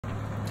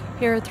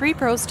Here are 3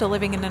 pros to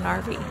living in an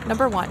RV.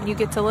 Number 1, you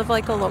get to live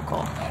like a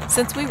local.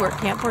 Since we work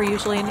camp, we're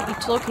usually in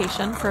each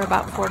location for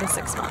about 4 to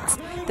 6 months.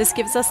 This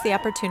gives us the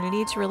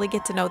opportunity to really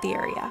get to know the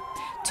area.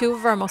 2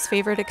 of our most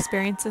favorite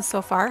experiences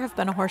so far have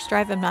been a horse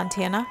drive in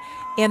Montana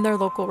and their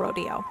local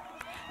rodeo.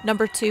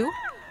 Number 2,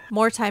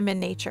 more time in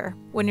nature.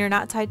 When you're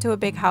not tied to a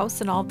big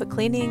house and all the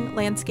cleaning,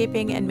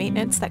 landscaping, and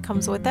maintenance that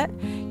comes with it,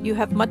 you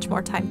have much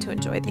more time to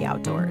enjoy the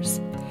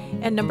outdoors.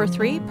 And number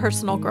 3,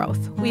 personal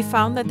growth. We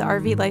found that the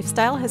RV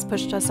lifestyle has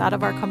pushed us out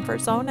of our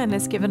comfort zone and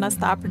has given us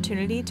the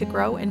opportunity to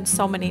grow in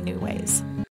so many new ways.